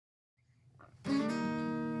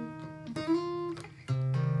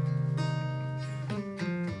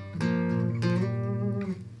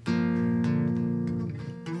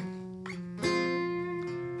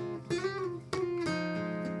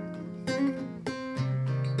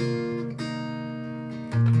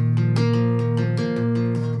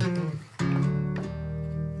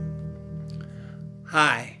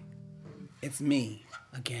Hi, it's me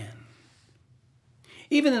again.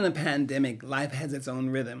 Even in a pandemic, life has its own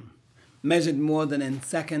rhythm, measured more than in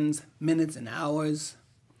seconds, minutes, and hours.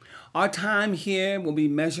 Our time here will be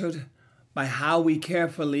measured by how we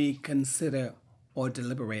carefully consider or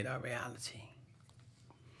deliberate our reality.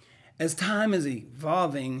 As time is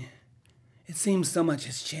evolving, it seems so much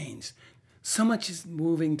has changed. So much is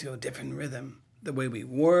moving to a different rhythm. The way we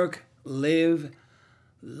work, live,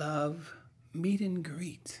 love, meet and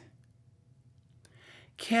greet.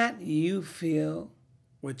 Can't you feel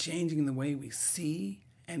we're changing the way we see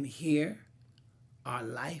and hear our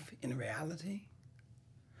life in reality?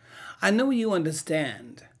 I know you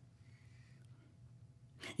understand.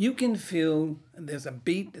 You can feel there's a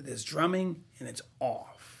beat, there's drumming, and it's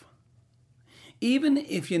off. Even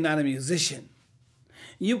if you're not a musician,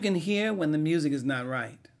 you can hear when the music is not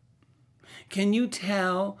right. Can you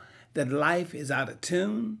tell that life is out of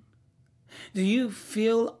tune? Do you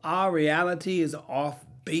feel our reality is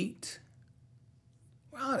offbeat?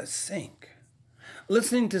 We're out of sync,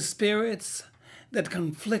 listening to spirits that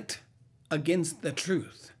conflict against the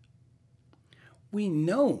truth. We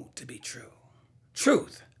know to be true.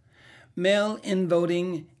 Truth. Mail-in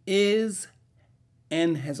voting is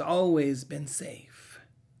and has always been safe.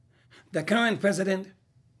 The current president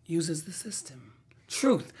uses the system.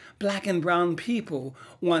 Truth. Black and brown people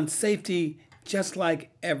want safety just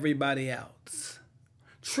like everybody else.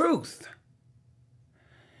 Truth.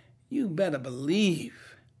 You better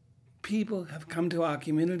believe people have come to our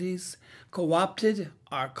communities, co-opted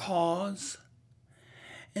our cause,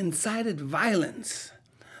 incited violence.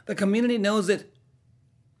 The community knows it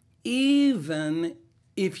even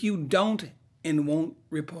if you don't and won't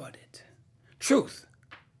report it. Truth.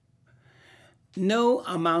 No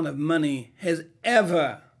amount of money has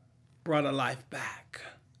ever brought a life back.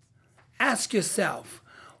 Ask yourself,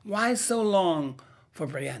 why so long for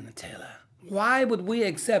Breonna Taylor? Why would we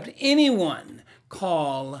accept anyone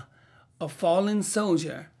call a fallen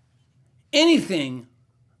soldier anything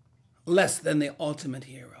less than the ultimate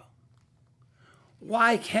hero?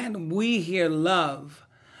 Why can't we hear love,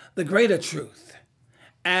 the greater truth,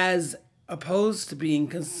 as opposed to being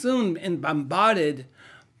consumed and bombarded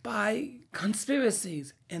by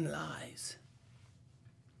conspiracies and lies?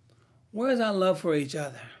 Where's our love for each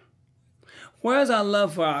other? Where's our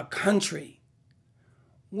love for our country?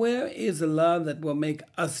 Where is the love that will make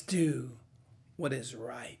us do what is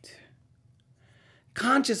right?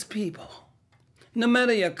 Conscious people, no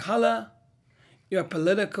matter your color, your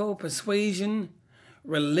political persuasion,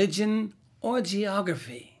 religion, or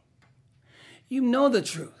geography, you know the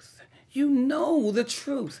truth. You know the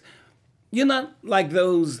truth. You're not like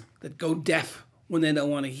those that go deaf when they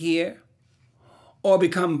don't want to hear, or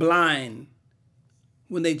become blind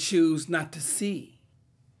when they choose not to see.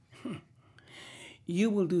 You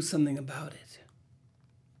will do something about it.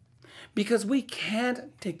 Because we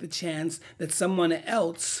can't take the chance that someone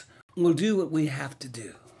else will do what we have to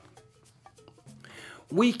do.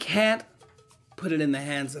 We can't put it in the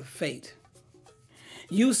hands of fate.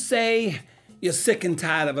 You say you're sick and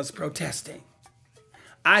tired of us protesting.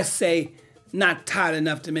 I say not tired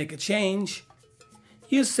enough to make a change.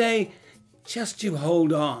 You say just you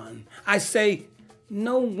hold on. I say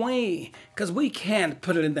no way, because we can't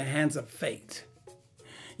put it in the hands of fate.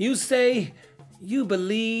 You say you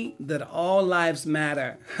believe that all lives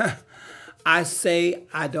matter. I say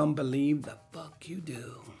I don't believe the fuck you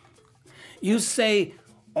do. You say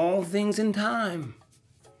all things in time.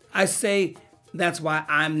 I say that's why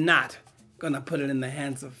I'm not gonna put it in the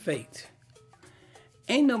hands of fate.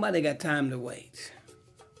 Ain't nobody got time to wait.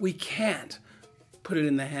 We can't put it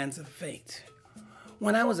in the hands of fate.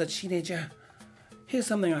 When I was a teenager, here's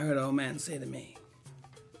something I heard an old man say to me.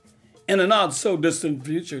 In a not so distant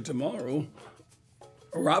future tomorrow,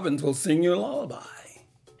 robins will sing your lullaby.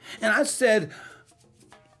 And I said,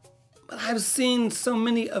 but I've seen so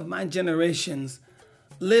many of my generations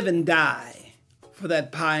live and die for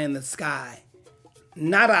that pie in the sky.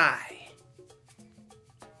 Not I.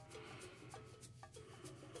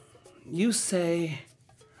 You say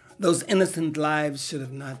those innocent lives should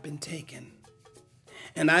have not been taken.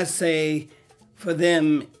 And I say, for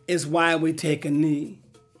them is why we take a knee.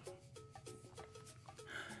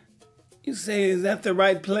 You say, is that the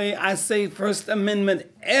right play? I say First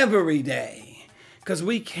Amendment every day, because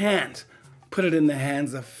we can't put it in the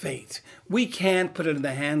hands of fate. We can't put it in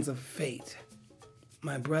the hands of fate.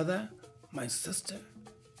 My brother, my sister,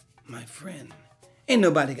 my friend, ain't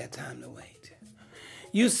nobody got time to wait.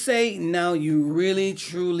 You say, now you really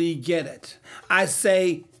truly get it. I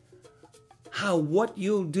say, what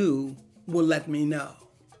you'll do will let me know.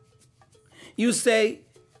 You say,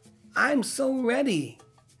 I'm so ready.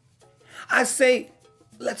 I say,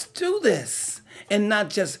 let's do this, and not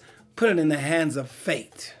just put it in the hands of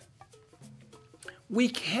fate. We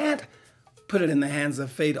can't put it in the hands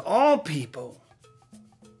of fate. All people.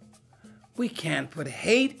 We can't put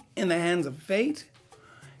hate in the hands of fate.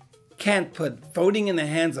 Can't put voting in the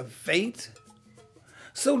hands of fate.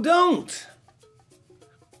 So don't.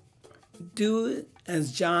 Do it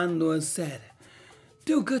as John Lewis said.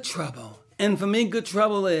 Do good trouble. And for me, good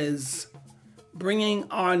trouble is bringing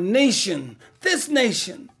our nation, this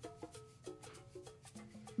nation,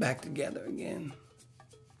 back together again.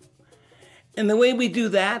 And the way we do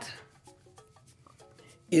that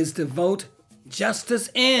is to vote justice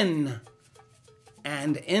in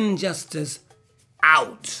and injustice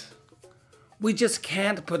out. We just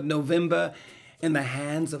can't put November in the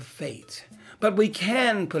hands of fate, but we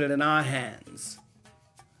can put it in our hands.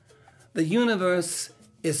 The universe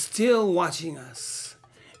is still watching us,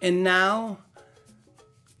 and now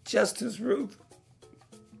Justice Ruth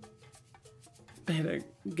Bader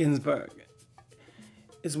Ginsburg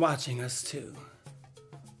is watching us too.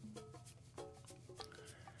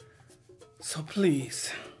 So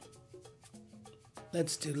please,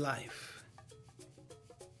 let's do life.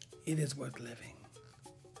 It is worth living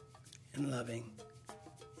and loving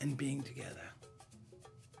and being together.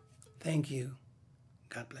 Thank you.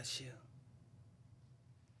 God bless you.